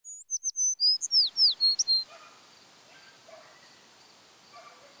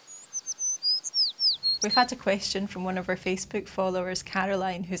We've had a question from one of our Facebook followers,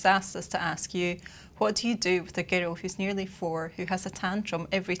 Caroline, who's asked us to ask you, what do you do with a girl who's nearly 4 who has a tantrum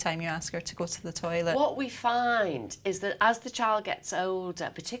every time you ask her to go to the toilet? What we find is that as the child gets older,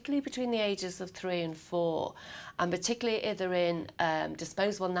 particularly between the ages of 3 and 4, and particularly if they're in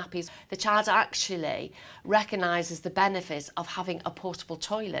disposable nappies, the child actually recognises the benefit of having a portable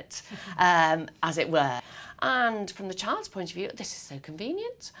toilet, as it were. And from the child's point of view, this is so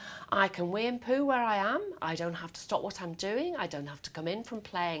convenient. I can wee and poo where I am. I don't have to stop what I'm doing. I don't have to come in from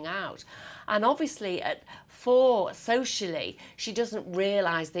playing out. And obviously at 4, socially, she doesn't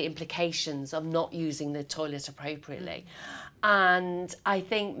realise the implications of not using the toilet appropriately. And I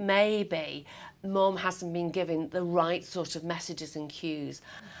think maybe mum hasn't been given the right sort of messages and cues.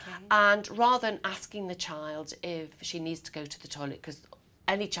 Okay. And rather than asking the child if she needs to go to the toilet, because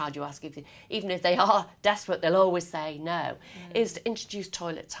any child you ask, even if they are desperate, they'll always say no, is to introduce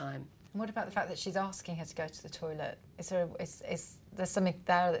toilet time. And what about the fact that she's asking her to go to the toilet? Is there something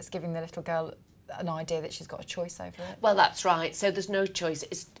there that's giving the little girl an idea that she's got a choice over it? Well, that's right. So there's no choice.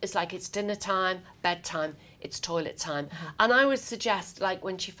 It's like it's dinner time, bedtime, it's toilet time. And I would suggest, like,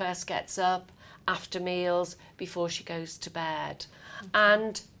 when she first gets up, after meals, before she goes to bed.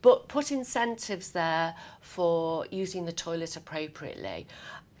 But put incentives there for using the toilet appropriately.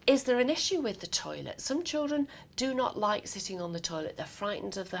 Is there an issue with the toilet? Some children do not like sitting on the toilet. They're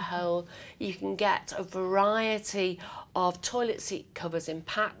frightened of the hole. You can get a variety of toilet seat covers in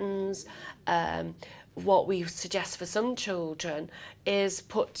patterns. What we suggest for some children is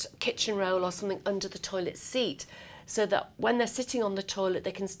put kitchen roll or something under the toilet seat, so that when they're sitting on the toilet,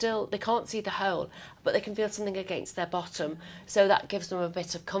 they can't see the hole, but they can feel something against their bottom. So that gives them a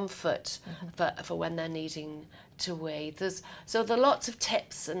bit of comfort for when they're needing to wee. So there are lots of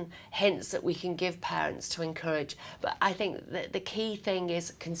tips and hints that we can give parents to encourage. But I think that the key thing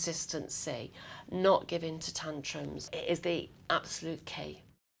is consistency, not give in to tantrums. It is the absolute key.